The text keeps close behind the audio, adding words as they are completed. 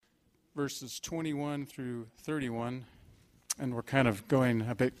verses 21 through 31, and we're kind of going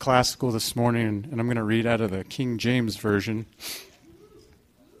a bit classical this morning, and I'm going to read out of the King James Version.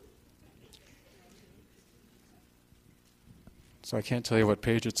 So I can't tell you what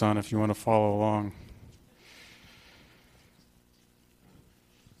page it's on if you want to follow along.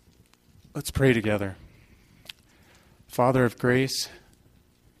 Let's pray together. Father of grace,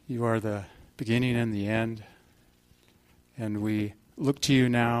 you are the beginning and the end, and we look to you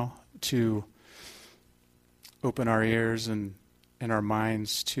now to open our ears and our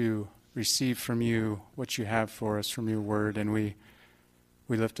minds to receive from you what you have for us from your word. And we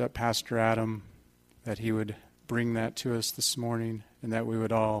lift up Pastor Adam, that he would bring that to us this morning, and that we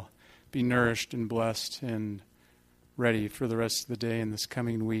would all be nourished and blessed and ready for the rest of the day and this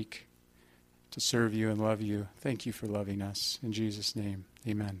coming week to serve you and love you. Thank you for loving us. In Jesus' name,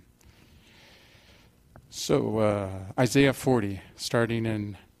 amen. So Isaiah 40, starting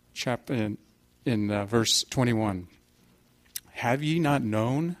in verse 21. Have ye not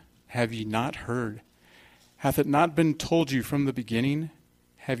known? Have ye not heard? Hath it not been told you from the beginning?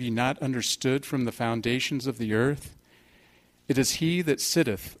 Have ye not understood from the foundations of the earth? It is he that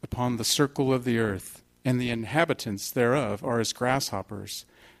sitteth upon the circle of the earth, and the inhabitants thereof are as grasshoppers,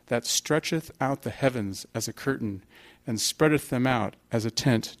 that stretcheth out the heavens as a curtain, and spreadeth them out as a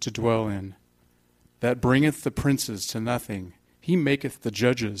tent to dwell in, that bringeth the princes to nothing. He maketh the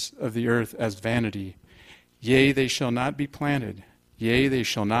judges of the earth as vanity. Yea, they shall not be planted. Yea, they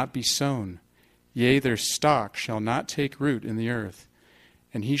shall not be sown. Yea, their stock shall not take root in the earth.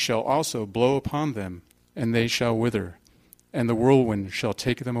 And he shall also blow upon them, and they shall wither, and the whirlwind shall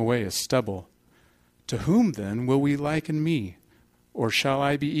take them away as stubble. To whom then will we liken me? Or shall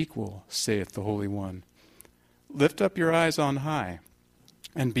I be equal, saith the Holy One? Lift up your eyes on high,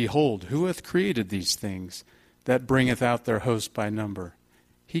 and behold, who hath created these things, that bringeth out their host by number?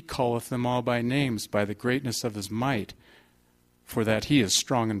 He calleth them all by names, by the greatness of his might, for that he is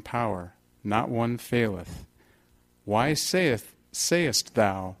strong in power, not one faileth. Why sayest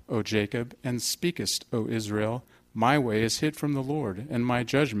thou, O Jacob, and speakest, O Israel, my way is hid from the Lord, and my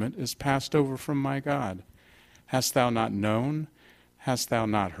judgment is passed over from my God? Hast thou not known? Hast thou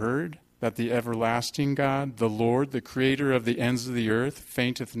not heard, that the everlasting God, the Lord, the creator of the ends of the earth,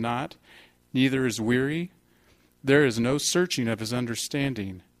 fainteth not, neither is weary? There is no searching of his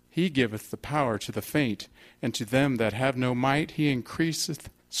understanding. He giveth the power to the faint, and to them that have no might he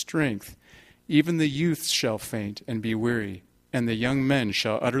increaseth strength. Even the youths shall faint and be weary, and the young men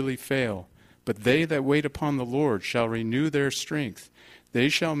shall utterly fail. But they that wait upon the Lord shall renew their strength. They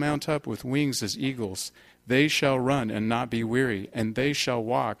shall mount up with wings as eagles. They shall run and not be weary, and they shall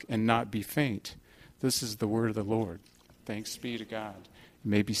walk and not be faint. This is the word of the Lord. Thanks be to God.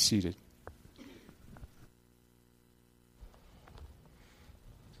 You may be seated.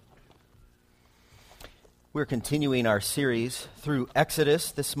 We're continuing our series through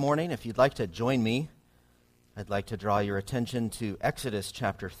Exodus this morning. If you'd like to join me, I'd like to draw your attention to Exodus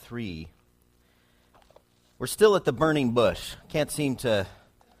chapter 3. We're still at the burning bush. Can't seem to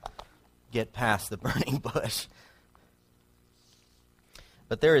get past the burning bush.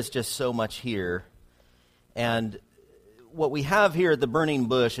 But there is just so much here. And what we have here at the burning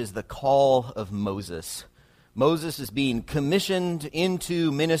bush is the call of Moses. Moses is being commissioned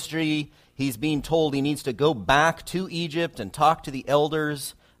into ministry. He's being told he needs to go back to Egypt and talk to the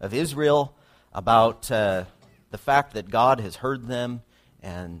elders of Israel about the fact that God has heard them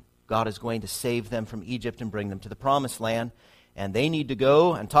and God is going to save them from Egypt and bring them to the promised land. And they need to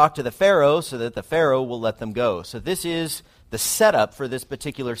go and talk to the Pharaoh so that the Pharaoh will let them go. So this is the setup for this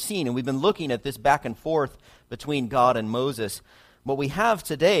particular scene. And we've been looking at this back and forth between God and Moses. What we have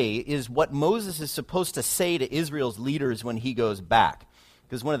today is what Moses is supposed to say to Israel's leaders when he goes back.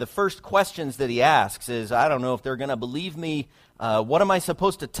 Because one of the first questions that he asks is, I don't know if they're going to believe me. What am I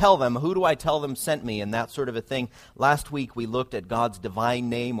supposed to tell them? Who do I tell them sent me? And that sort of a thing. Last week we looked at God's divine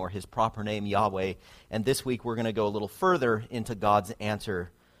name, or his proper name, Yahweh. And this week we're going to go a little further into God's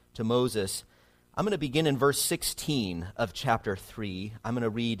answer to Moses. I'm going to begin in verse 16 of chapter 3. I'm going to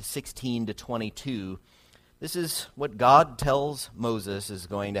read 16 to 22. This is what God tells Moses is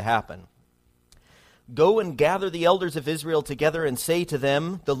going to happen. Go and gather the elders of Israel together and say to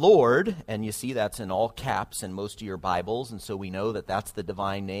them, the Lord, and you see that's in all caps in most of your Bibles, and so we know that that's the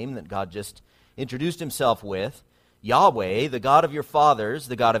divine name that God just introduced himself with. Yahweh, the God of your fathers,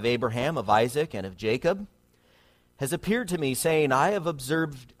 the God of Abraham, of Isaac, and of Jacob, has appeared to me, saying, I have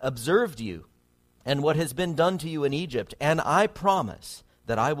observed you, and what has been done to you in Egypt, and I promise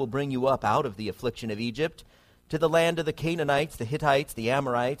that I will bring you up out of the affliction of Egypt, to the land of the Canaanites, the Hittites, the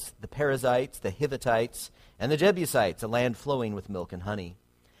Amorites, the Perizzites, the Hivitites, and the Jebusites, a land flowing with milk and honey.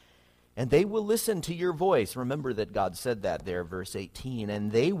 And they will listen to your voice. Remember that God said that there, verse 18.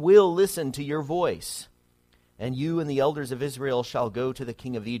 And they will listen to your voice. And you and the elders of Israel shall go to the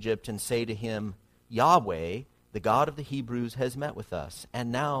king of Egypt and say to him, Yahweh, the God of the Hebrews, has met with us.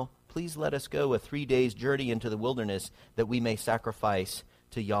 And now, please let us go a 3 days' journey into the wilderness, that we may sacrifice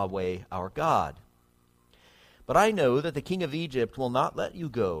to Yahweh our God. But I know that the king of Egypt will not let you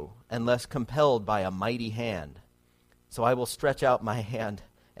go unless compelled by a mighty hand. So I will stretch out my hand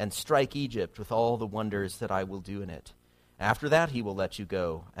and strike Egypt with all the wonders that I will do in it. After that he will let you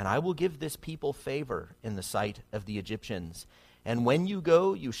go, and I will give this people favor in the sight of the Egyptians. And when you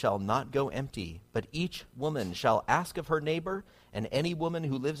go, you shall not go empty, but each woman shall ask of her neighbor, and any woman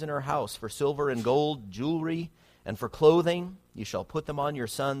who lives in her house, for silver and gold, jewelry, and for clothing. You shall put them on your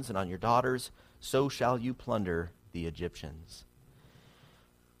sons and on your daughters. So shall you plunder the Egyptians.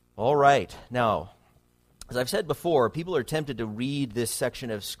 All right, now, as I've said before, people are tempted to read this section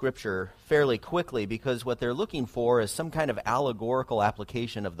of Scripture fairly quickly because what they're looking for is some kind of allegorical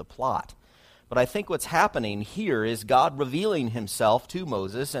application of the plot. But I think what's happening here is God revealing himself to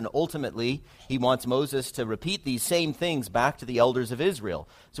Moses, and ultimately he wants Moses to repeat these same things back to the elders of Israel.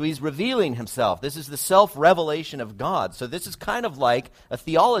 So he's revealing himself. This is the self-revelation of God. So this is kind of like a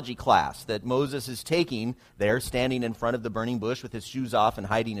theology class that Moses is taking there, standing in front of the burning bush with his shoes off and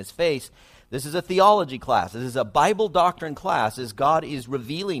hiding his face. This is a theology class. This is a Bible doctrine class as God is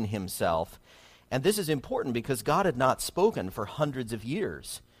revealing himself. And this is important because God had not spoken for hundreds of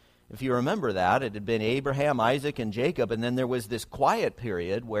years. If you remember that, it had been Abraham, Isaac, and Jacob, and then there was this quiet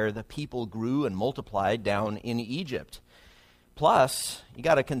period where the people grew and multiplied down in Egypt. Plus, you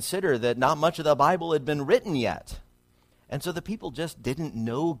got to consider that not much of the Bible had been written yet. And so the people just didn't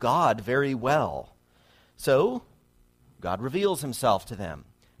know God very well. So, God reveals himself to them.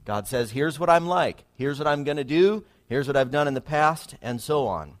 God says, here's what I'm like, here's what I'm going to do, here's what I've done in the past, and so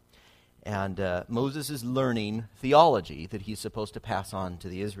on. And Moses is learning theology that he's supposed to pass on to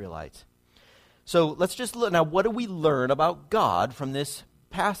the Israelites. So let's just look. Now, what do we learn about God from this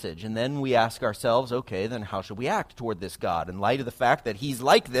passage? And then we ask ourselves, okay, then how should we act toward this God? In light of the fact that he's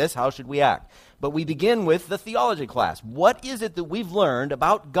like this, how should we act? But we begin with the theology class. What is it that we've learned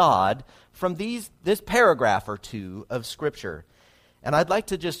about God from this paragraph or two of Scripture? And I'd like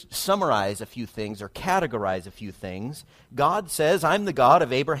to just summarize a few things or categorize a few things. God says, I'm the God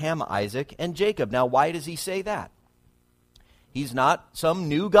of Abraham, Isaac, and Jacob. Now, why does he say that? He's not some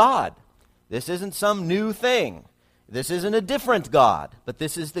new God. This isn't some new thing. This isn't a different God, but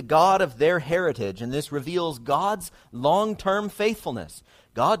this is the God of their heritage, and this reveals God's long-term faithfulness.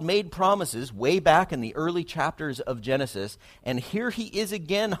 God made promises way back in the early chapters of Genesis, and here he is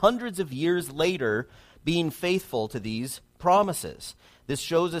again hundreds of years later being faithful to these promises. This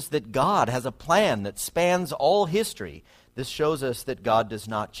shows us that God has a plan that spans all history. This shows us that God does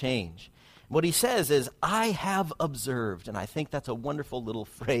not change. What he says is, I have observed, and I think that's a wonderful little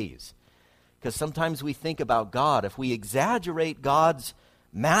phrase, because sometimes we think about God. If we exaggerate God's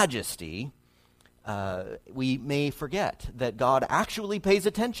majesty, we may forget that God actually pays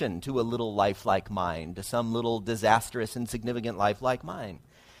attention to a little life like mine, to some little disastrous, insignificant life like mine.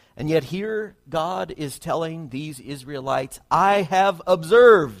 And yet here, God is telling these Israelites, I have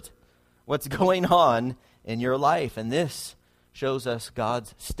observed what's going on in your life. And this shows us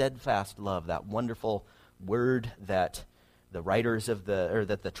God's steadfast love, that wonderful word that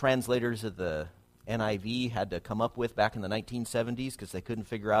the translators of the NIV had to come up with back in the 1970s because they couldn't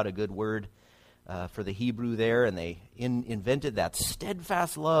figure out a good word for the Hebrew there, and they invented that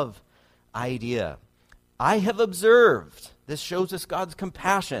steadfast love idea. I have observed. This shows us God's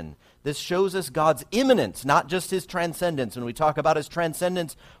compassion. This shows us God's immanence, not just his transcendence. When we talk about his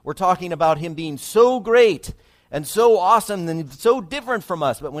transcendence, we're talking about him being so great and so awesome and so different from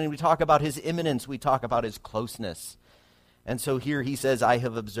us. But when we talk about his immanence, we talk about his closeness. And so here he says, I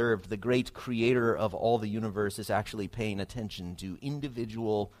have observed. The great creator of all the universe is actually paying attention to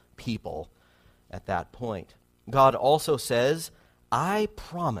individual people at that point. God also says, I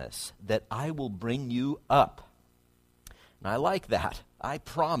promise that I will bring you up. And I like that. I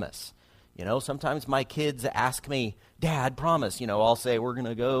promise. You know, sometimes my kids ask me, Dad, promise. You know, I'll say, we're going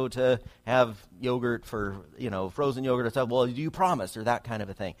to go to have yogurt for, frozen yogurt or stuff. Well, do you promise? Or that kind of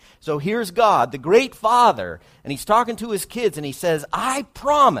a thing. So here's God, the great Father, and he's talking to his kids, and he says, I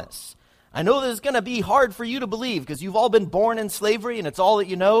promise. I know this is going to be hard for you to believe because you've all been born in slavery and it's all that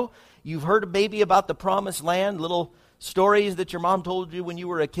you know. You've heard maybe about the promised land, little stories that your mom told you when you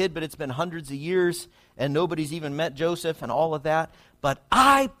were a kid, but it's been hundreds of years and nobody's even met Joseph and all of that. But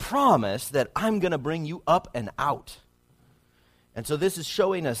I promise that I'm going to bring you up and out. And so this is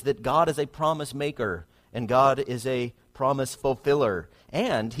showing us that God is a promise maker and God is a promise fulfiller.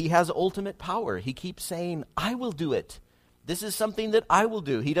 And he has ultimate power. He keeps saying, I will do it. This is something that I will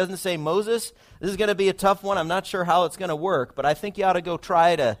do. He doesn't say, Moses, this is going to be a tough one. I'm not sure how it's going to work, but I think you ought to go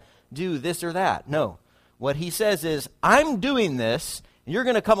try to do this or that. No. What he says is, I'm doing this, and you're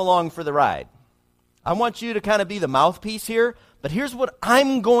going to come along for the ride. I want you to kind of be the mouthpiece here, but here's what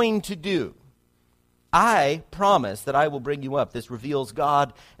I'm going to do. I promise that I will bring you up. This reveals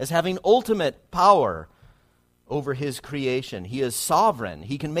God as having ultimate power over his creation. He is sovereign.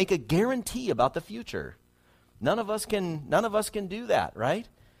 He can make a guarantee about the future. None of us can do that, right?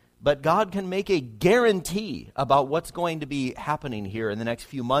 But God can make a guarantee about what's going to be happening here in the next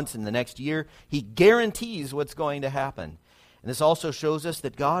few months, in the next year. He guarantees what's going to happen. And this also shows us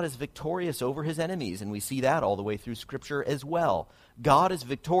that God is victorious over his enemies, and we see that all the way through Scripture as well. God is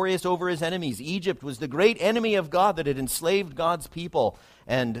victorious over his enemies. Egypt was the great enemy of God that had enslaved God's people,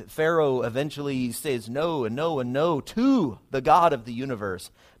 and Pharaoh eventually says no and no and no to the God of the universe.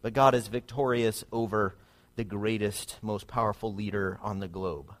 But God is victorious over the greatest, most powerful leader on the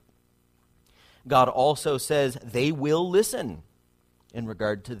globe. God also says they will listen in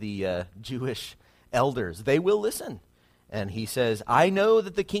regard to the Jewish elders. They will listen. And he says, I know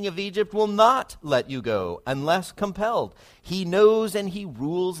that the king of Egypt will not let you go unless compelled. He knows and he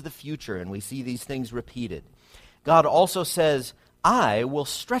rules the future. And we see these things repeated. God also says, I will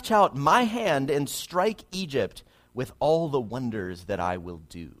stretch out my hand and strike Egypt with all the wonders that I will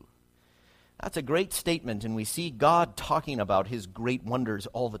do. That's a great statement, and we see God talking about his great wonders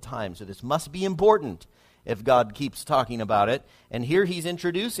all the time. So this must be important if God keeps talking about it. And here he's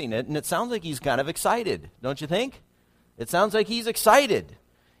introducing it, and it sounds like he's kind of excited, don't you think? It sounds like he's excited.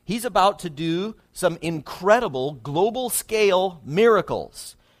 He's about to do some incredible global scale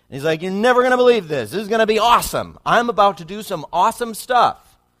miracles. And he's like, you're never going to believe this. This is going to be awesome. I'm about to do some awesome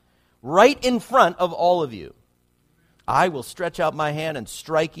stuff right in front of all of you. I will stretch out my hand and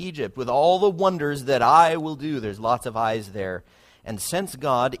strike Egypt with all the wonders that I will do. There's lots of eyes there. And since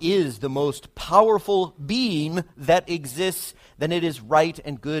God is the most powerful being that exists, then it is right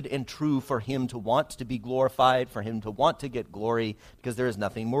and good and true for him to want to be glorified, for him to want to get glory, because there is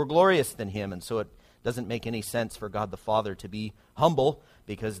nothing more glorious than him. And so it doesn't make any sense for God the Father to be humble,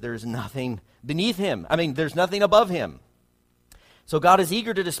 because there's nothing beneath him. There's nothing above him. So God is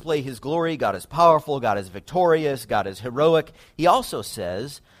eager to display his glory. God is powerful. God is victorious. God is heroic. He also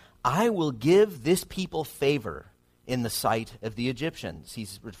says, I will give this people favor in the sight of the Egyptians.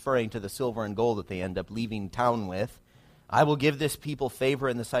 He's referring to the silver and gold that they end up leaving town with. I will give this people favor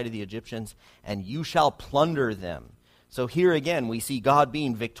in the sight of the Egyptians, and you shall plunder them. So here again, we see God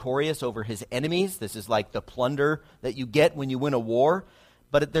being victorious over his enemies. This is like the plunder that you get when you win a war.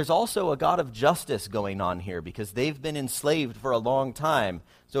 But there's also a God of justice going on here, because they've been enslaved for a long time.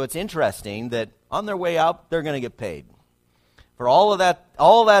 So it's interesting that on their way out, they're going to get paid. For all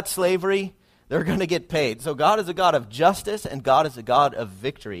that slavery, they're going to get paid. So God is a God of justice, and God is a God of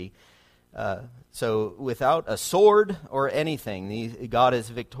victory. So without a sword or anything, God is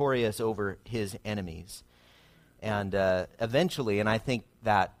victorious over his enemies. And eventually, and I think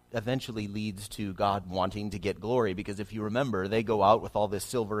that eventually leads to God wanting to get glory, because if you remember, they go out with all this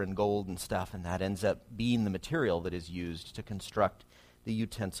silver and gold and stuff, and that ends up being the material that is used to construct the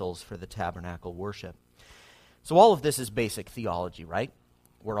utensils for the tabernacle worship. So all of this is basic theology, right?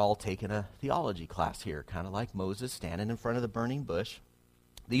 We're all taking a theology class here, kind of like Moses standing in front of the burning bush.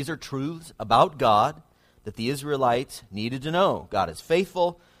 These are truths about God that the Israelites needed to know. God is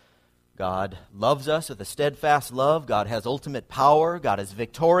faithful. God loves us with a steadfast love. God has ultimate power. God is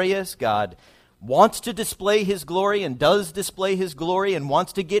victorious. God wants to display his glory and does display his glory and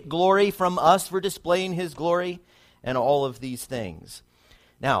wants to get glory from us for displaying his glory and all of these things.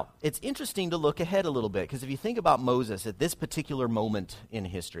 Now, it's interesting to look ahead a little bit, because if you think about Moses at this particular moment in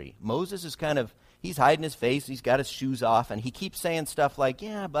history, Moses is he's hiding his face, he's got his shoes off, and he keeps saying stuff like,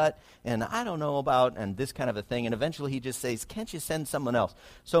 yeah, but, and I don't know about, and this kind of a thing, and eventually he just says, can't you send someone else?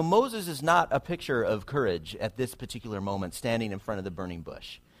 So Moses is not a picture of courage at this particular moment, standing in front of the burning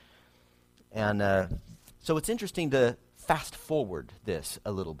bush. And so it's interesting to fast forward this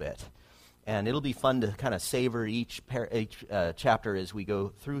a little bit. And it'll be fun to kind of savor each chapter as we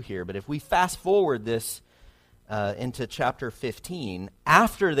go through here. But if we fast forward this into chapter 15,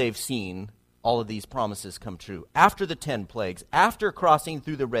 after they've seen all of these promises come true, after the 10 plagues, after crossing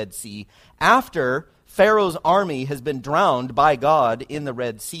through the Red Sea, after Pharaoh's army has been drowned by God in the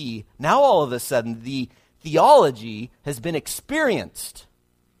Red Sea, now all of a sudden the theology has been experienced.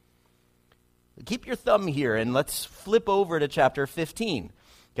 Keep your thumb here and let's flip over to chapter 15.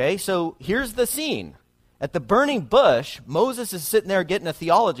 Okay, so here's the scene. At the burning bush, Moses is sitting there getting a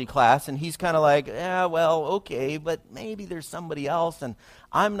theology class, and he's kind of like, yeah, well, okay, but maybe there's somebody else, and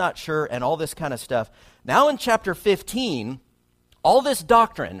I'm not sure, and all this kind of stuff. Now in chapter 15, all this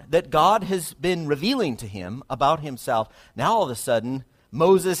doctrine that God has been revealing to him about himself, now all of a sudden,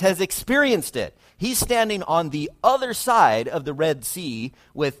 Moses has experienced it. He's standing on the other side of the Red Sea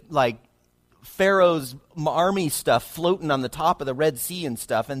with like Pharaoh's army stuff floating on the top of the Red Sea and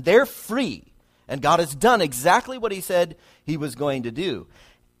stuff, and they're free. And God has done exactly what he said he was going to do.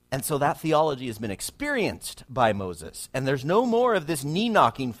 And so that theology has been experienced by Moses. And there's no more of this knee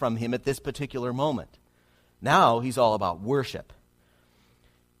knocking from him at this particular moment. Now he's all about worship.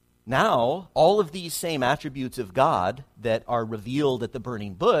 Now, all of these same attributes of God that are revealed at the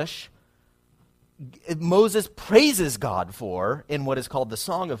burning bush, Moses praises God for in what is called the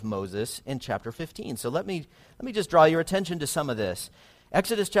Song of Moses in chapter 15. So let me just draw your attention to some of this.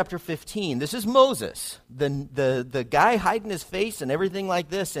 Exodus chapter 15, this is Moses, the guy hiding his face and everything like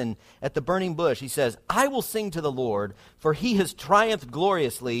this, and at the burning bush, he says, I will sing to the Lord, for he has triumphed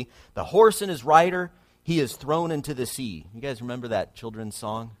gloriously, the horse and his rider, he is thrown into the sea. You guys remember that children's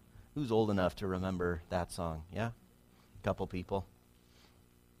song? Who's old enough to remember that song? Yeah? A couple people.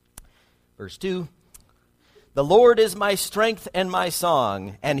 Verse 2, the Lord is my strength and my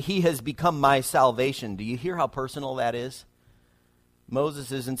song, and he has become my salvation. Do you hear how personal that is?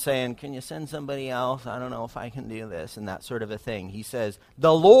 Moses isn't saying, can you send somebody else? I don't know if I can do this, and that sort of a thing. He says,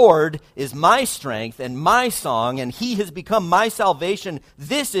 the Lord is my strength and my song, and he has become my salvation.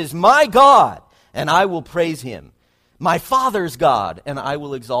 This is my God, and I will praise him. My Father's God, and I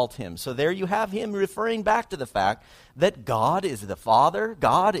will exalt him. So there you have him referring back to the fact that God is the Father,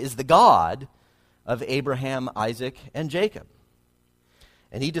 God is the God of Abraham, Isaac, and Jacob.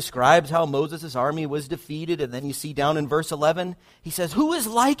 And he describes how Moses' army was defeated, and then you see down in verse 11, he says, who is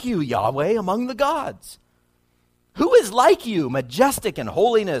like you, Yahweh, among the gods? Who is like you, majestic in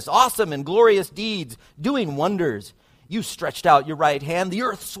holiness, awesome in glorious deeds, doing wonders? You stretched out your right hand, the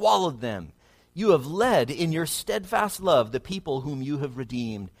earth swallowed them. You have led in your steadfast love the people whom you have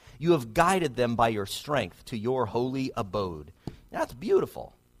redeemed. You have guided them by your strength to your holy abode. That's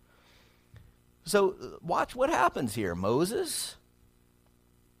beautiful. So watch what happens here. Moses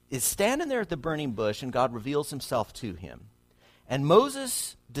is standing there at the burning bush, and God reveals himself to him. And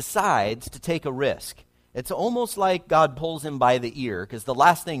Moses decides to take a risk. It's almost like God pulls him by the ear, because the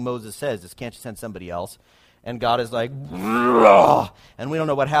last thing Moses says is, can't you send somebody else? And God is like, and we don't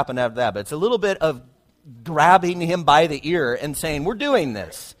know what happened after that, but it's a little bit of grabbing him by the ear and saying, we're doing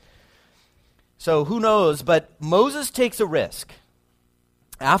this. So who knows, but Moses takes a risk.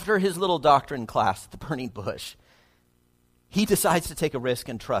 After his little doctrine class at the burning bush, he decides to take a risk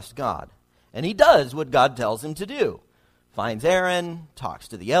and trust God. And he does what God tells him to do. Finds Aaron, talks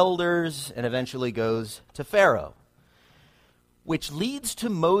to the elders, and eventually goes to Pharaoh. Which leads to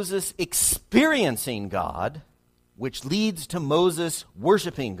Moses experiencing God, which leads to Moses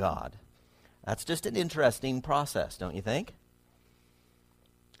worshiping God. That's just an interesting process, don't you think?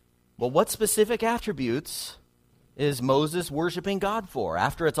 Well, what specific attributes is Moses worshiping God for?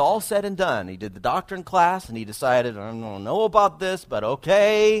 After it's all said and done, he did the doctrine class, and he decided, I don't know about this, but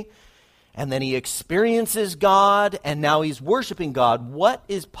okay. And then he experiences God, and now he's worshiping God. What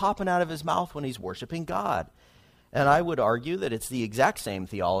is popping out of his mouth when he's worshiping God? And I would argue that it's the exact same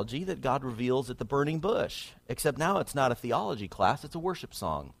theology that God reveals at the burning bush, except now it's not a theology class, it's a worship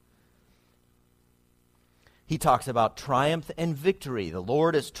song. He talks about triumph and victory. The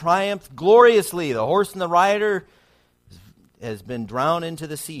Lord has triumphed gloriously. The horse and the rider has been drowned into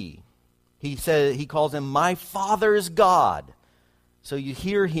the sea. He calls him my Father's God. So you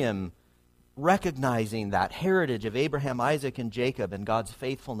hear him recognizing that heritage of Abraham, Isaac, and Jacob and God's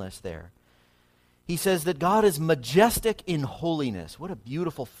faithfulness there. He says that God is majestic in holiness. What a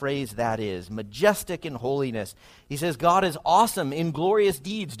beautiful phrase that is, majestic in holiness. He says God is awesome in glorious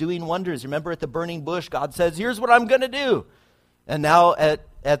deeds, doing wonders. Remember at the burning bush, God says, here's what I'm going to do. And now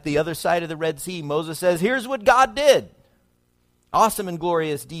at the other side of the Red Sea, Moses says, here's what God did. Awesome and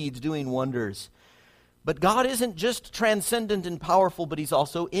glorious deeds, doing wonders. But God isn't just transcendent and powerful, but he's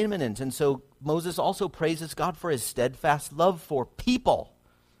also immanent. And so Moses also praises God for his steadfast love for people.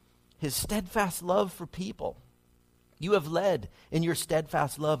 His steadfast love for people. You have led in your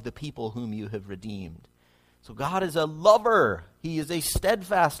steadfast love the people whom you have redeemed. So God is a lover. He is a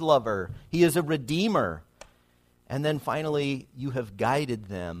steadfast lover. He is a redeemer. And then finally, you have guided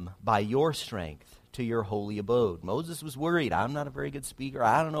them by your strength to your holy abode. Moses was worried. I'm not a very good speaker.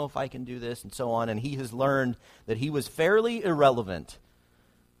 I don't know if I can do this, and so on. And he has learned that he was fairly irrelevant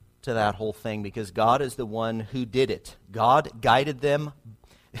to that whole thing because God is the one who did it. God guided them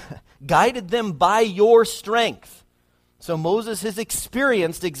guided them by your strength. So Moses has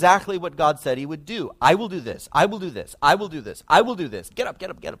experienced exactly what God said he would do. I will do this. I will do this. I will do this. I will do this. Get up, get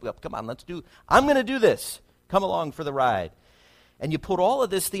up, get up, get up. Come on, I'm going to do this. Come along for the ride. And you put all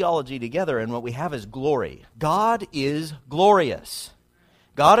of this theology together, and what we have is glory. God is glorious.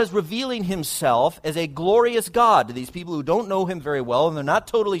 God is revealing himself as a glorious God to these people who don't know him very well, and they're not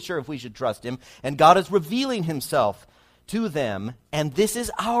totally sure if we should trust him. And God is revealing himself to them, and this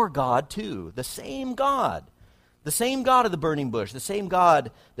is our God too, the same God. The same God of the burning bush, the same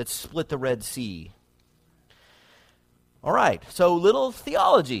God that split the Red Sea. All right, so little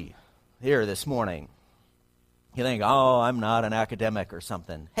theology here this morning. You think, oh, I'm not an academic or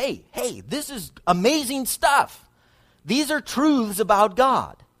something. Hey, this is amazing stuff. These are truths about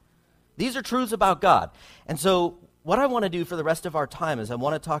God. These are truths about God. And so what I want to do for the rest of our time is I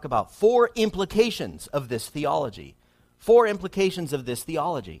want to talk about 4 implications of this theology. 4 implications of this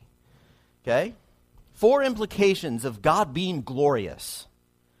theology. Okay? 4 implications of God being glorious.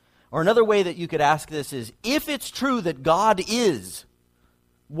 Or another way that you could ask this is, if it's true that God is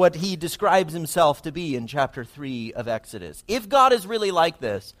what he describes himself to be in chapter 3 of Exodus, if God is really like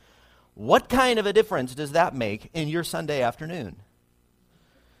this, what kind of a difference does that make in your Sunday afternoon?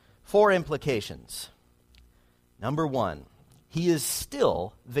 4 implications. Number 1, he is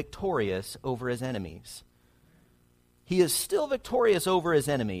still victorious over his enemies. He is still victorious over his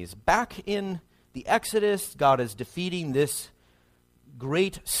enemies. Back in the Exodus, God is defeating this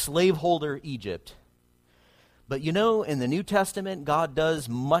great slaveholder Egypt. But you know, in the New Testament, God does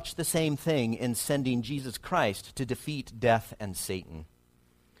much the same thing in sending Jesus Christ to defeat death and Satan.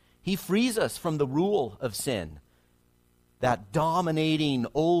 He frees us from the rule of sin, that dominating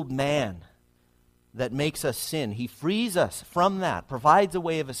old man that makes us sin. He frees us from that, provides a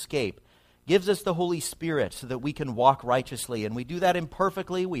way of escape, gives us the Holy Spirit so that we can walk righteously. And we do that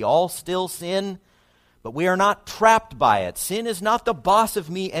imperfectly. We all still sin, but we are not trapped by it. Sin is not the boss of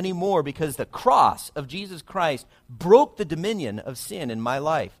me anymore because the cross of Jesus Christ broke the dominion of sin in my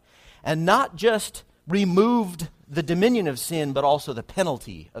life. And not just removed the dominion of sin, but also the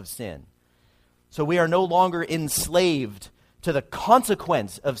penalty of sin. So we are no longer enslaved to the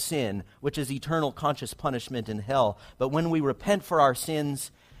consequence of sin, which is eternal conscious punishment in hell. But when we repent for our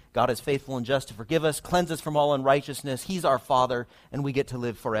sins, God is faithful and just to forgive us, cleanse us from all unrighteousness. He's our Father, and we get to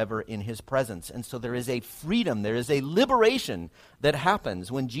live forever in his presence. And so there is a freedom, there is a liberation that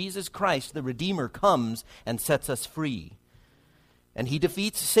happens when Jesus Christ, the Redeemer, comes and sets us free. And he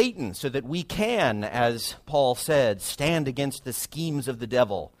defeats Satan so that we can, as Paul said, stand against the schemes of the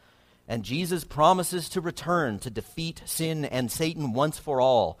devil. And Jesus promises to return to defeat sin and Satan once for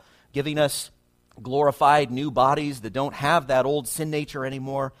all, giving us glorified new bodies that don't have that old sin nature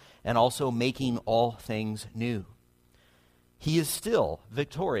anymore, and also making all things new. He is still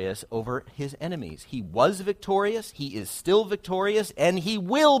victorious over his enemies. He was victorious, he is still victorious, and he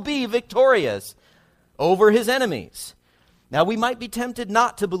will be victorious over his enemies. Now, we might be tempted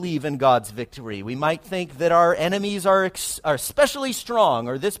not to believe in God's victory. We might think that our enemies are especially strong,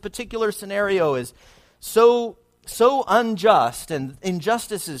 or this particular scenario is so unjust, and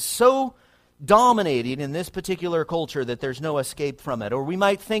injustice is so dominating in this particular culture that there's no escape from it. Or we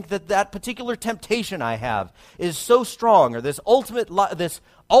might think that that particular temptation I have is so strong, or this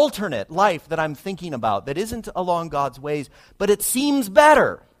alternate life that I'm thinking about that isn't along God's ways, but it seems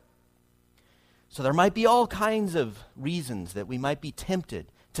better. So there might be all kinds of reasons that we might be tempted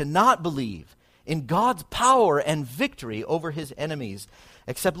to not believe in God's power and victory over his enemies.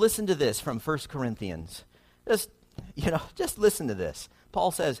 Except listen to this from 1 Corinthians. Just listen to this.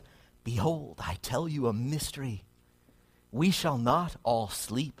 Paul says, "Behold, I tell you a mystery. We shall not all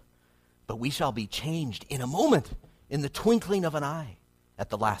sleep, but we shall be changed in a moment, in the twinkling of an eye, at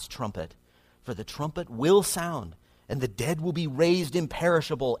the last trumpet. For the trumpet will sound, and the dead will be raised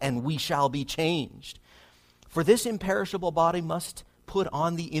imperishable, and we shall be changed. For this imperishable body must put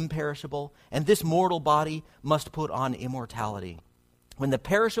on the imperishable, and this mortal body must put on immortality. When the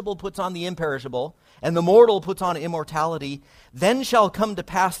perishable puts on the imperishable, and the mortal puts on immortality, then shall come to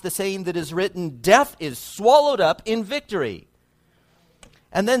pass the saying that is written, death is swallowed up in victory."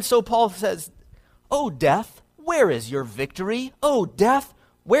 And then so Paul says, "O death, where is your victory? O death,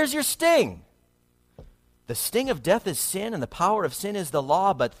 where's your sting? The sting of death is sin, and the power of sin is the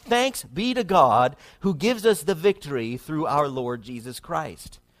law, but thanks be to God who gives us the victory through our Lord Jesus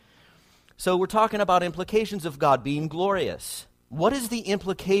Christ." So we're talking about implications of God being glorious. What is the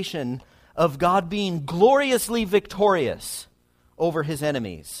implication of God being gloriously victorious over his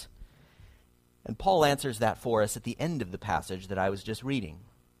enemies? And Paul answers that for us at the end of the passage that I was just reading.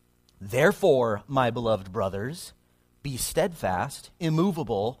 "Therefore, my beloved brothers, Be steadfast,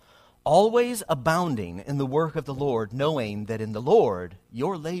 immovable, always abounding in the work of the Lord, knowing that in the Lord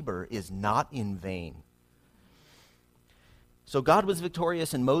your labor is not in vain. So God was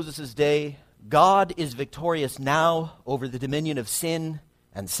victorious in Moses' day. God is victorious now over the dominion of sin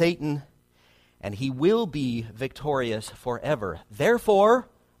and Satan, and he will be victorious forever. Therefore,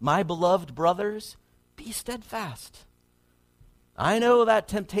 my beloved brothers, be steadfast. I know that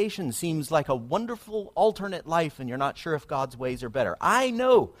temptation seems like a wonderful alternate life and you're not sure if God's ways are better. I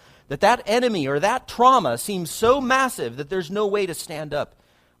know that enemy or that trauma seems so massive that there's no way to stand up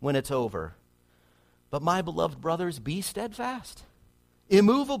when it's over. But my beloved brothers, be steadfast,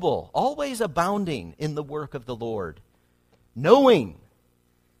 immovable, always abounding in the work of the Lord, knowing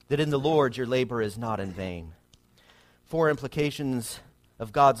that in the Lord your labor is not in vain. 4 implications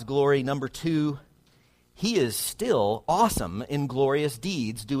of God's glory. Number 2, he is still awesome in glorious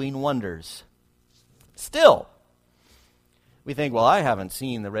deeds, doing wonders. Still. We think, well, I haven't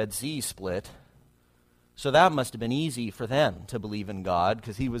seen the Red Sea split, so that must have been easy for them to believe in God,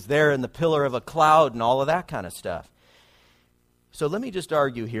 because he was there in the pillar of a cloud and all of that kind of stuff. So let me just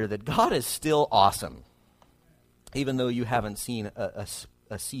argue here that God is still awesome, even though you haven't seen a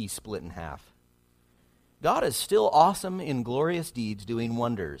sea split in half. God is still awesome in glorious deeds, doing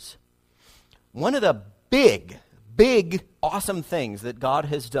wonders. One of the big, awesome things that God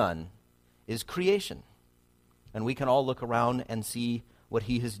has done is creation. And we can all look around and see what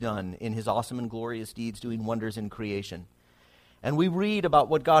he has done in his awesome and glorious deeds, doing wonders in creation. And we read about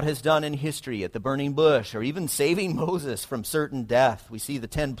what God has done in history at the burning bush, or even saving Moses from certain death. We see the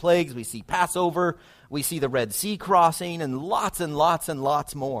 10 plagues, we see Passover, we see the Red Sea crossing, and lots and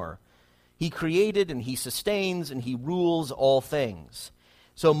lots more. He created and he sustains and he rules all things.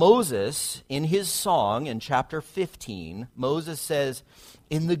 So Moses, in his song in chapter 15, Moses says,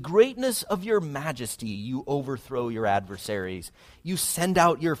 "In the greatness of your majesty, you overthrow your adversaries. You send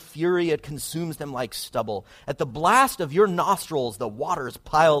out your fury, it consumes them like stubble. At the blast of your nostrils, the waters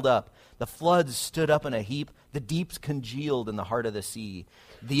piled up. The floods stood up in a heap. The deeps congealed in the heart of the sea.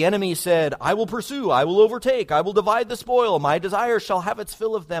 The enemy said, I will pursue, I will overtake, I will divide the spoil. My desire shall have its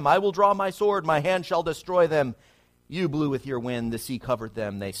fill of them. I will draw my sword, my hand shall destroy them. You blew with your wind, the sea covered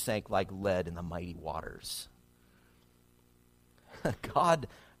them. They sank like lead in the mighty waters." God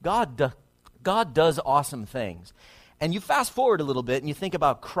does awesome things. And you fast forward a little bit and you think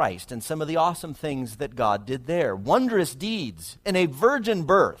about Christ and some of the awesome things that God did there. Wondrous deeds in a virgin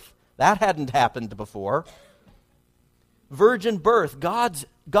birth. That hadn't happened before. Virgin birth.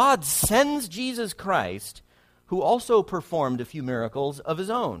 God sends Jesus Christ, who also performed a few miracles of his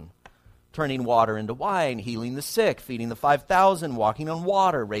own. Turning water into wine, healing the sick, feeding the 5,000, walking on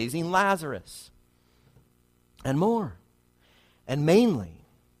water, raising Lazarus, and more. And mainly,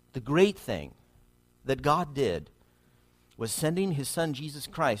 the great thing that God did was sending his son Jesus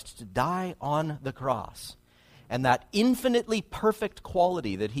Christ to die on the cross. And that infinitely perfect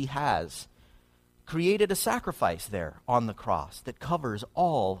quality that he has created a sacrifice there on the cross that covers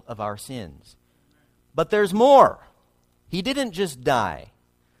all of our sins. But there's more. He didn't just die,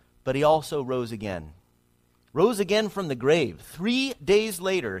 but he also rose again. Rose again from the grave. 3 days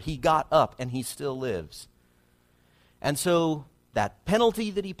later, he got up and he still lives. And so that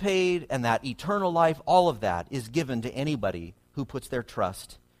penalty that he paid and that eternal life, all of that is given to anybody who puts their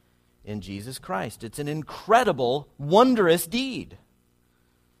trust in Jesus Christ. It's an incredible, wondrous deed.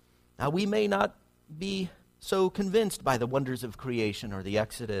 Now, we may not be so convinced by the wonders of creation or the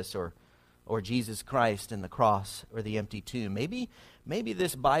Exodus or Jesus Christ and the cross or the empty tomb. Maybe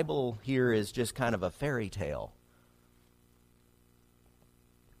this Bible here is just kind of a fairy tale.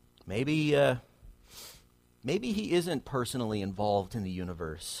 Maybe he isn't personally involved in the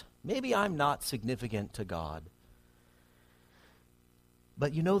universe. Maybe I'm not significant to God.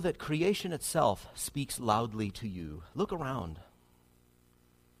 But you know that creation itself speaks loudly to you. Look around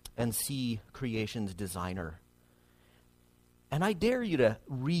and see creation's designer. And I dare you to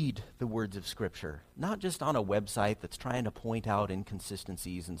read the words of Scripture, not just on a website that's trying to point out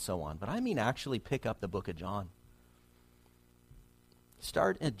inconsistencies and so on, but I mean actually pick up the book of John.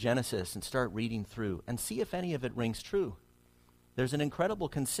 Start at Genesis and start reading through and see if any of it rings true. There's an incredible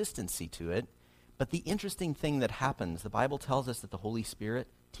consistency to it, but the interesting thing that happens, the Bible tells us that the Holy Spirit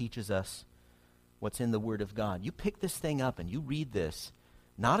teaches us what's in the Word of God. You pick this thing up and you read this,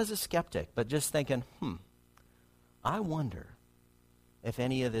 not as a skeptic, but just thinking, I wonder if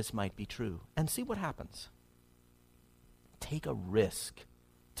any of this might be true, and see what happens. Take a risk.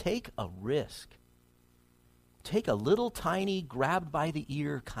 Take a risk. Take a little tiny, grabbed by the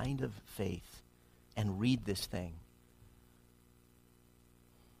ear kind of faith and read this thing.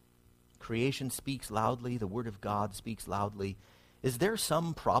 Creation speaks loudly. The Word of God speaks loudly. Is there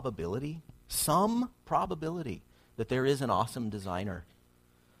some probability that there is an awesome designer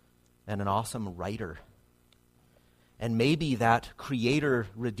and an awesome writer? And maybe that creator,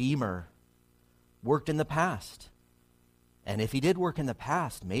 redeemer worked in the past. And if he did work in the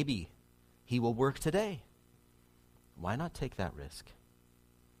past, maybe he will work today. Why not take that risk?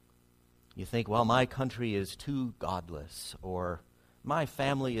 You think, well, my country is too godless, or my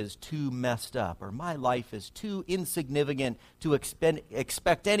family is too messed up, or my life is too insignificant to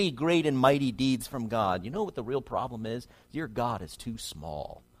expect any great and mighty deeds from God. You know what the real problem is? Your God is too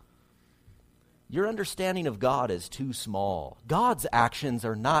small. Your understanding of God is too small. God's actions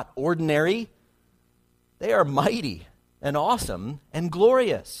are not ordinary. They are mighty and awesome and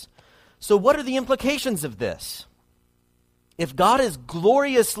glorious. So what are the implications of this? If God is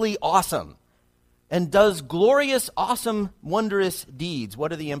gloriously awesome and does glorious, awesome, wondrous deeds,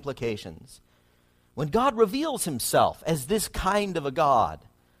 what are the implications? When God reveals himself as this kind of a God,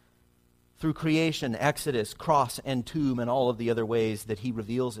 through creation, Exodus, cross, and tomb, and all of the other ways that he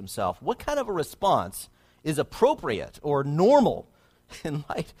reveals himself, what kind of a response is appropriate or normal in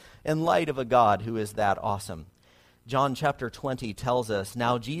light of a God who is that awesome? John chapter 20 tells us,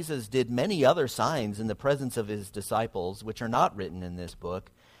 "Now Jesus did many other signs in the presence of his disciples, which are not written in this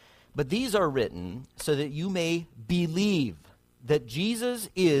book, but these are written so that you may believe that Jesus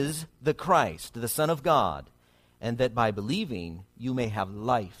is the Christ, the Son of God, and that by believing you may have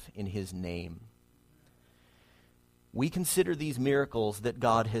life in his name." We consider these miracles that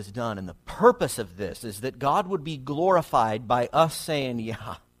God has done, and the purpose of this is that God would be glorified by us saying,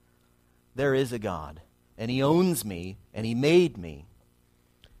 yeah, there is a God, and he owns me, and he made me,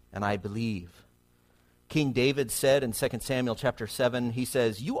 and I believe. King David said in 2 Samuel chapter 7, he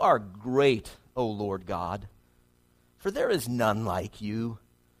says, "You are great, O Lord God, for there is none like you.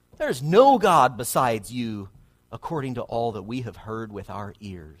 There is no God besides you, according to all that we have heard with our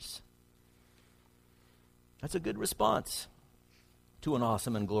ears." That's a good response to an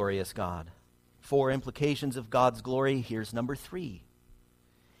awesome and glorious God. 4 implications of God's glory. Here's number 3.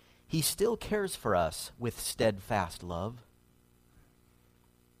 He still cares for us with steadfast love.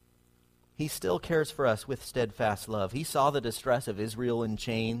 He still cares for us with steadfast love. He saw the distress of Israel in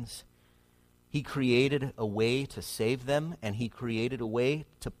chains. He created a way to save them, and he created a way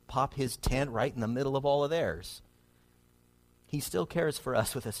to pop his tent right in the middle of all of theirs. He still cares for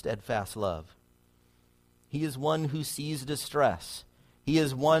us with a steadfast love. He is one who sees distress. He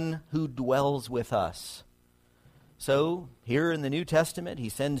is one who dwells with us. So, here in the New Testament, he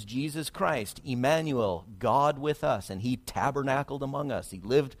sends Jesus Christ, Emmanuel, God with us, and he tabernacled among us. He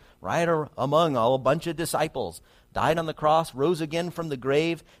lived right among a bunch of disciples, died on the cross, rose again from the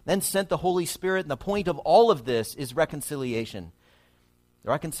grave, then sent the Holy Spirit, and the point of all of this is reconciliation.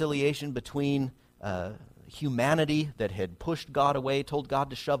 Reconciliation between humanity that had pushed God away, told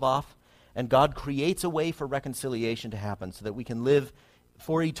God to shove off, and God creates a way for reconciliation to happen so that we can live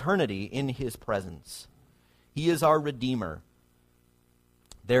for eternity in his presence. He is our Redeemer.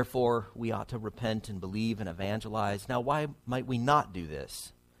 Therefore, we ought to repent and believe and evangelize. Now, why might we not do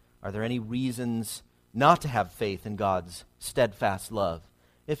this? Are there any reasons not to have faith in God's steadfast love?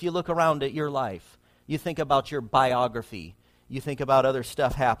 If you look around at your life, you think about your biography, you think about other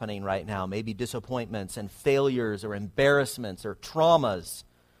stuff happening right now, maybe disappointments and failures or embarrassments or traumas.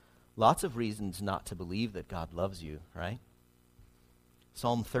 Lots of reasons not to believe that God loves you, right?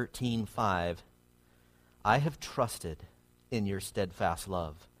 Psalm 13:5. "I have trusted in your steadfast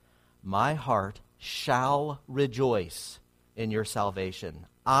love. My heart shall rejoice in your salvation.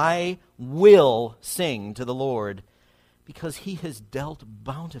 I will sing to the Lord because he has dealt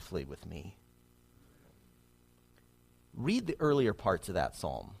bountifully with me." Read the earlier parts of that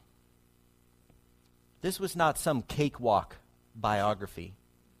psalm. This was not some cakewalk biography.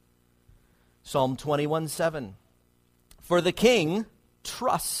 Psalm 21:7. "For the king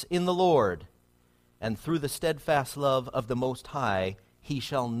trusts in the Lord, and through the steadfast love of the Most High, he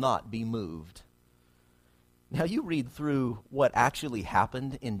shall not be moved." Now you read through what actually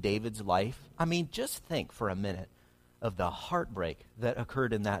happened in David's life. I mean, just think for a minute of the heartbreak that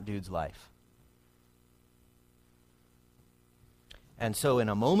occurred in that dude's life. And so in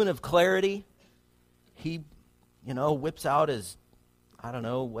a moment of clarity, he, whips out his, I don't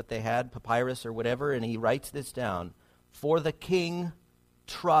know what they had, papyrus or whatever, and he writes this down. "For the king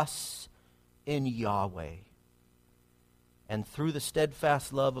trusts in Yahweh, and through the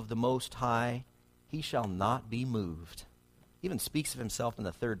steadfast love of the Most High, he shall not be moved." He even speaks of himself in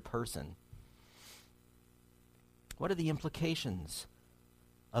the third person. What are the implications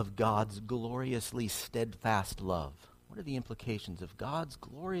of God's gloriously steadfast love? What are the implications of God's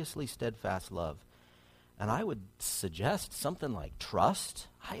gloriously steadfast love? And I would suggest something like trust.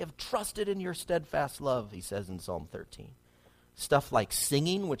 I have trusted in your steadfast love, he says in Psalm 13. Stuff like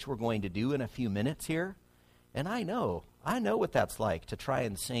singing, which we're going to do in a few minutes here. And I know what that's like to try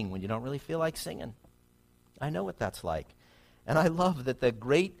and sing when you don't really feel like singing. I know what that's like. And I love that the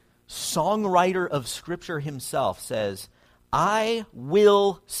great songwriter of Scripture himself says, I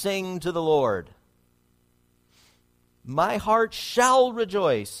will sing to the Lord. My heart shall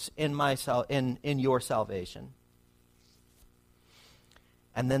rejoice in your salvation.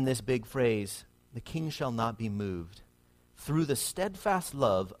 And then this big phrase, the king shall not be moved. Through the steadfast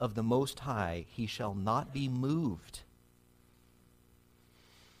love of the Most High, he shall not be moved.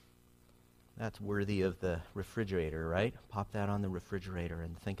 That's worthy of the refrigerator, right? Pop that on the refrigerator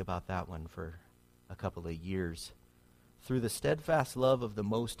and think about that one for a couple of years. Through the steadfast love of the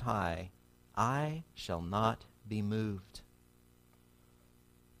Most High, I shall not be moved.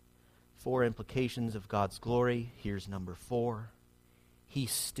 4 implications of God's glory. Here's number 4. He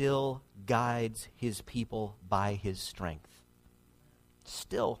still guides his people by his strength.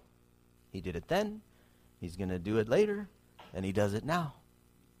 Still. He did it then. He's going to do it later. And he does it now.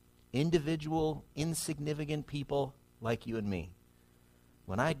 Individual, insignificant people like you and me.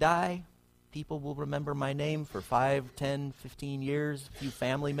 When I die, people will remember my name for 5, 10, 15 years, a few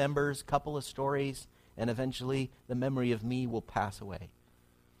family members, couple of stories, and eventually the memory of me will pass away.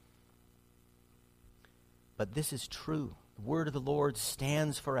 But this is true. The word of the Lord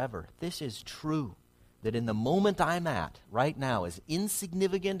stands forever. This is true, that in the moment I'm at right now, as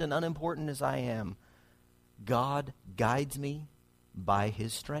insignificant and unimportant as I am, God guides me by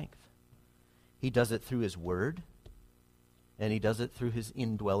his strength. He does it through his word, and he does it through his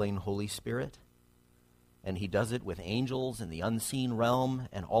indwelling Holy Spirit, and he does it with angels in the unseen realm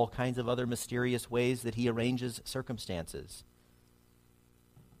and all kinds of other mysterious ways that he arranges circumstances.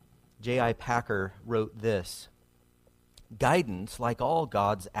 J.I. Packer wrote this: guidance, like all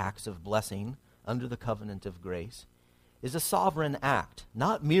God's acts of blessing under the covenant of grace, is a sovereign act.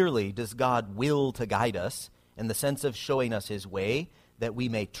 Not merely does God will to guide us in the sense of showing us his way that we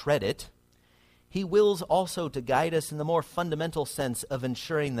may tread it, he wills also to guide us in the more fundamental sense of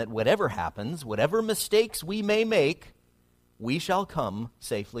ensuring that whatever happens, whatever mistakes we may make, we shall come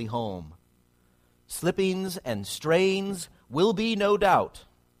safely home. Slippings and strayings will be, no doubt,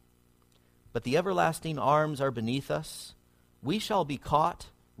 but the everlasting arms are beneath us. We shall be caught,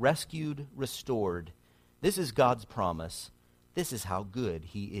 rescued, restored. This is God's promise. This is how good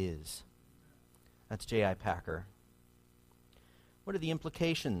he is. That's J.I. Packer. What are the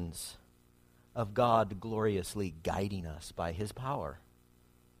implications of God gloriously guiding us by his power?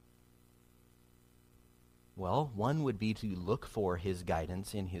 Well, one would be to look for his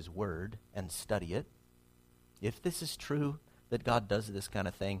guidance in his word and study it. If this is true, that God does this kind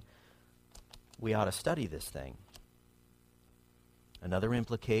of thing, we ought to study this thing. Another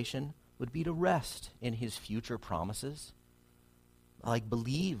implication would be to rest in his future promises. Like,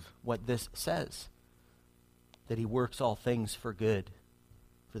 believe what this says, that he works all things for good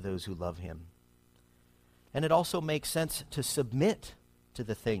for those who love him. And it also makes sense to submit to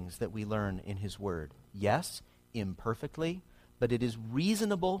the things that we learn in his word. Yes, imperfectly, but it is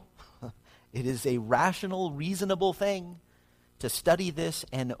reasonable. It is a rational, reasonable thing to study this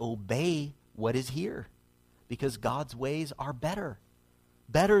and obey what is here, because God's ways are better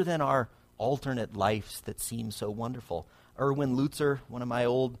than our alternate lives that seem so wonderful. Erwin Lutzer, one of my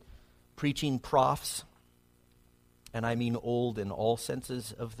old preaching profs, and I mean old in all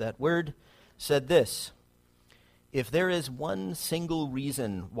senses of that word, said this: if there is one single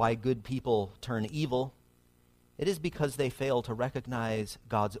reason why good people turn evil, it is because they fail to recognize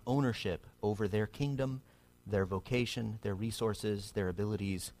God's ownership over their kingdom, their vocation, their resources, their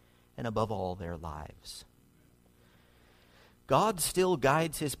abilities, and above all, their lives. God still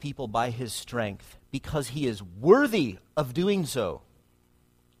guides his people by his strength because he is worthy of doing so.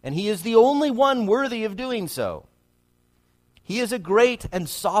 And he is the only one worthy of doing so. He is a great and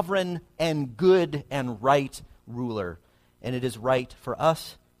sovereign and good and right ruler. And it is right for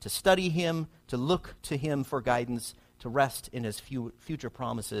us to study him, to look to him for guidance, to rest in his future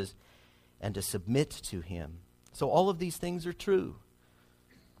promises, and to submit to him. So all of these things are true.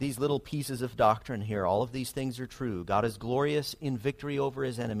 These little pieces of doctrine here, all of these things are true. God is glorious in victory over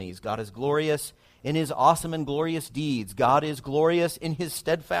his enemies. God is glorious in his awesome and glorious deeds. God is glorious in his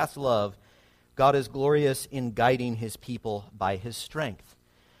steadfast love. God is glorious in guiding his people by his strength.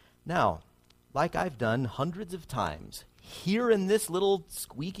 Now, like I've done hundreds of times, here in this little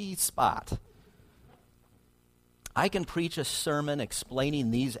squeaky spot, I can preach a sermon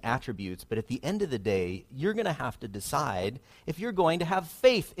explaining these attributes, but at the end of the day, you're going to have to decide if you're going to have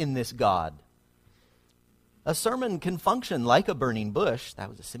faith in this God. A sermon can function like a burning bush. That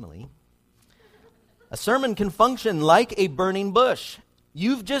was a simile. A sermon can function like a burning bush.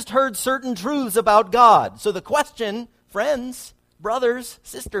 You've just heard certain truths about God. So the question, friends, brothers,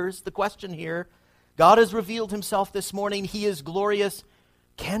 sisters, the question here, God has revealed himself this morning. He is glorious.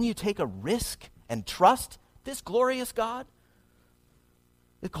 Can you take a risk and trust this glorious God?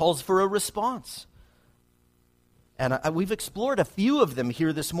 It calls for a response. And we've explored a few of them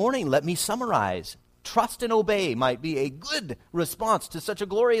here this morning. Let me summarize. Trust and obey might be a good response to such a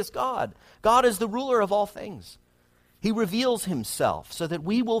glorious God. God is the ruler of all things. He reveals himself so that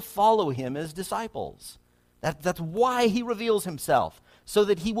we will follow him as disciples. That's why he reveals himself, so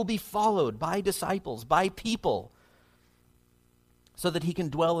that he will be followed by disciples, by people, so that he can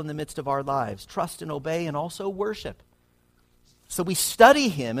dwell in the midst of our lives. Trust and obey, and also worship. So we study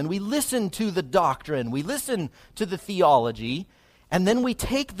him and we listen to the doctrine, we listen to the theology, and then we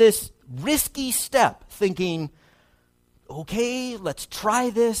take this risky step thinking, okay, let's try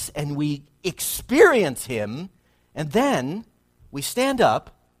this, and we experience him, and then we stand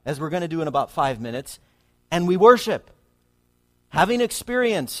up, as we're going to do in about 5 minutes, and we worship. Having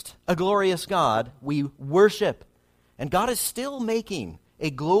experienced a glorious God, we worship. And God is still making a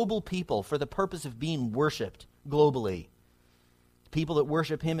global people for the purpose of being worshiped globally. People that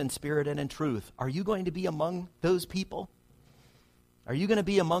worship him in spirit and in truth. Are you going to be among those people? Are you going to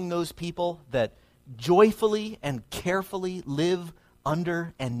be among those people that joyfully and carefully live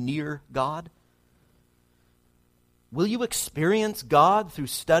under and near God? Will you experience God through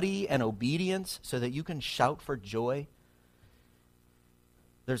study and obedience so that you can shout for joy?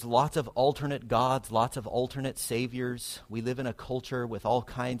 There's lots of alternate gods, lots of alternate saviors. We live in a culture with all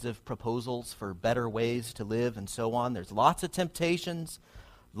kinds of proposals for better ways to live and so on. There's lots of temptations,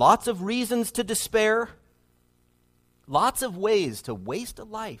 lots of reasons to despair, lots of ways to waste a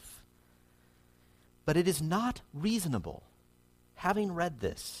life. But it is not reasonable, having read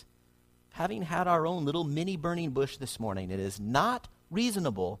this, having had our own little mini burning bush this morning, it is not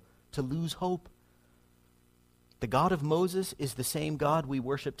reasonable to lose hope. The God of Moses is the same God we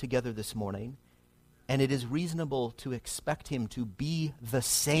worship together this morning, and it is reasonable to expect him to be the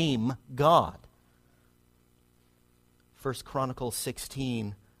same God. 1 Chronicles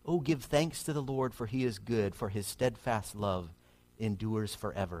 16, oh, give thanks to the Lord, for he is good, for his steadfast love endures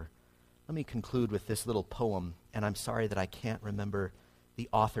forever. Let me conclude with this little poem, and I'm sorry that I can't remember the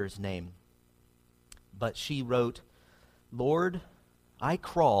author's name. But she wrote, Lord, I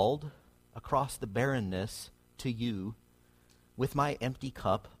crawled across the barrenness to you with my empty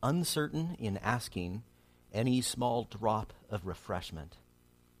cup, uncertain in asking any small drop of refreshment.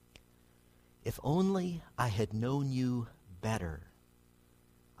 If only I had known you better,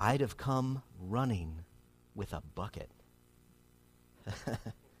 I'd have come running with a bucket.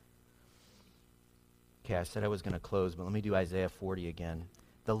 Okay, I said I was going to close, but let me do Isaiah 40 again.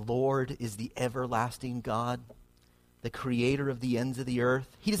 The Lord is the everlasting God, the creator of the ends of the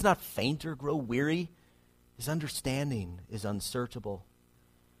earth. He does not faint or grow weary. His understanding is unsearchable.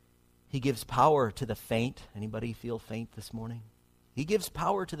 He gives power to the faint. Anybody feel faint this morning? He gives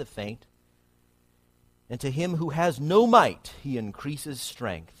power to the faint. And to him who has no might, he increases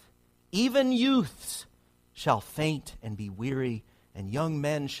strength. Even youths shall faint and be weary, and young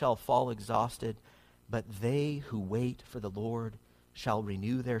men shall fall exhausted. But they who wait for the Lord shall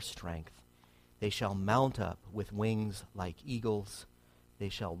renew their strength. They shall mount up with wings like eagles. They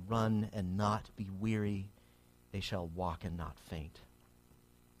shall run and not be weary. They shall walk and not faint.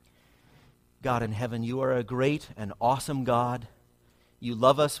 God in heaven, you are a great and awesome God. You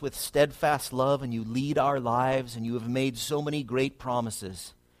love us with steadfast love, and you lead our lives, and you have made so many great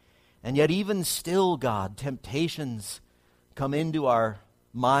promises. And yet even still, God, temptations come into our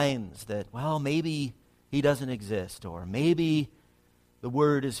minds that, well, maybe he doesn't exist, or maybe the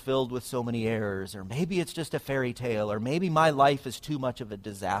word is filled with so many errors, or maybe it's just a fairy tale, or maybe my life is too much of a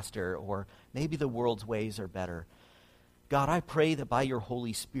disaster, or maybe the world's ways are better. God, I pray that by your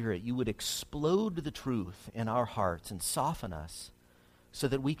Holy Spirit you would explode the truth in our hearts and soften us so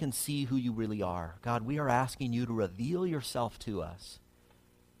that we can see who you really are. God, we are asking you to reveal yourself to us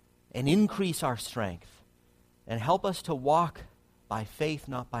and increase our strength and help us to walk by faith,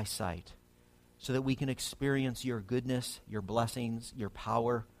 not by sight, so that we can experience your goodness, your blessings, your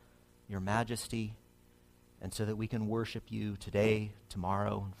power, your majesty, and so that we can worship you today,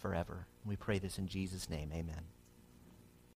 tomorrow, and forever. We pray this in Jesus' name. Amen.